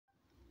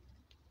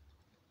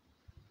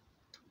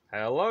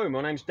Hello,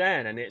 my name's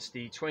Dan and it's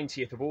the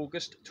 20th of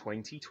August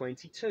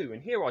 2022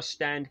 and here I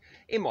stand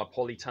in my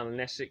polytunnel in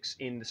Essex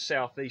in the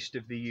southeast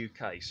of the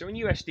UK. So in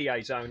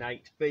USDA Zone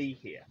 8B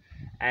here,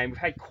 and we've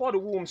had quite a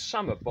warm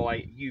summer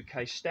by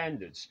UK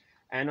standards,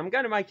 and I'm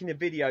going to make a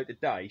video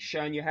today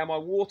showing you how my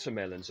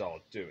watermelons are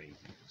doing.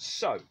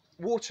 So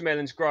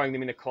watermelons, growing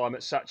them in a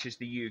climate such as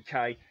the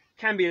UK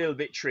can be a little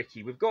bit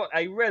tricky. We've got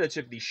a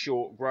relatively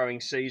short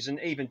growing season,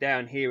 even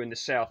down here in the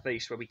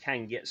southeast where we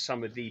can get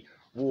some of the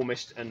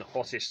warmest and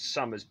hottest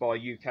summers by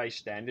UK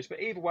standards, but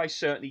either way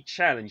certainly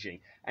challenging,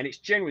 and it's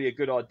generally a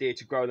good idea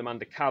to grow them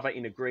under cover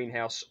in a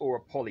greenhouse or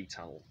a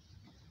polytunnel,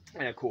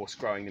 and of course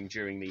growing them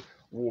during the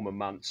warmer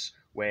months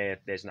where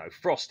there's no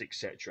frost,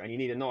 etc., and you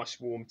need a nice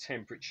warm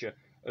temperature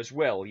as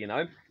well, you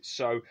know.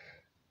 So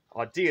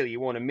ideally you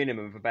want a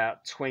minimum of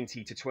about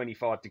 20 to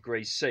 25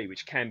 degrees C,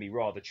 which can be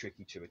rather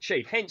tricky to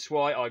achieve, hence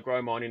why I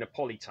grow mine in a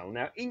polytunnel.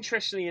 Now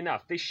interestingly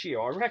enough, this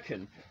year I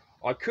reckon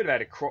I could have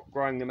had a crop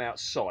growing them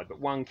outside, but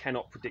one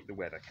cannot predict the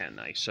weather, can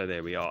they? So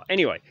there we are.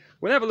 Anyway,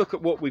 we'll have a look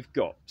at what we've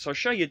got. So I'll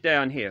show you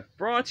down here.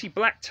 Variety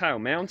Blacktail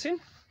Mountain,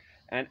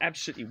 and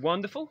absolutely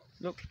wonderful.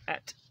 Look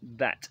at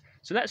that.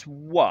 So that's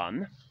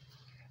one.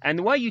 And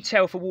the way you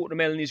tell if a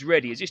watermelon is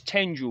ready is this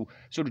tendril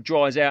sort of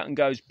dries out and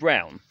goes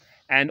brown.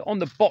 And on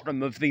the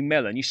bottom of the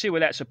melon, you see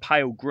where that's a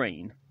pale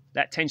green.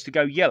 That tends to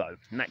go yellow,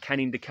 and that can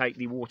indicate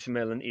the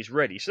watermelon is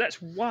ready. So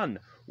that's one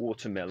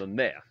watermelon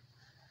there.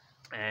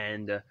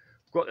 And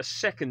got a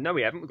second, no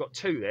we haven't, we've got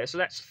two there, so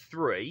that's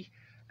three.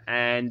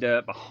 And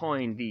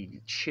behind the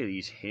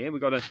chilies here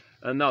we've got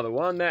another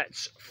one,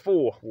 that's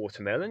four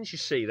watermelons, you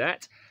see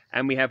that.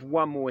 And we have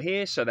one more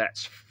here, so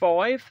that's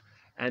five.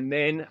 And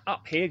then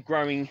up here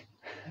growing,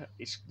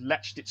 it's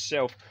latched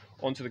itself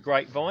onto the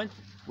grapevine,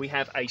 we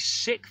have a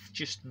sixth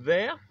just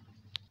there.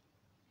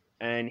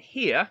 And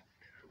here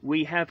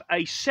we have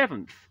a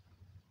seventh.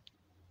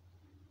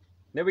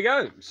 There we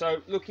go.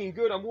 So looking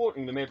good. I'm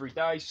watering them every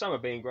day. Some are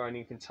being grown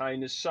in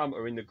containers, some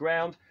are in the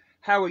ground.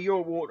 How are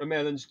your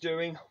watermelons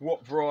doing?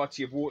 What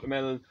variety of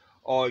watermelon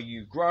are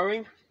you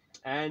growing?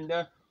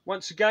 And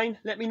once again,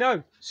 let me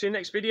know. See you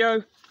next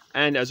video.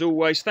 And as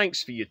always,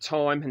 thanks for your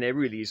time. And there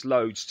really is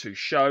loads to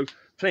show.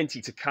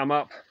 Plenty to come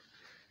up.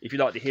 If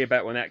you'd like to hear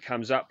about when that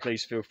comes up,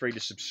 please feel free to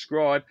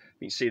subscribe.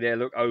 You can see there,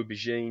 look,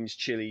 aubergines,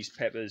 chilies,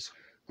 peppers,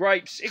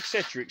 grapes,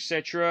 etc.,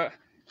 etc.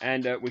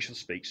 And we shall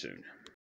speak soon.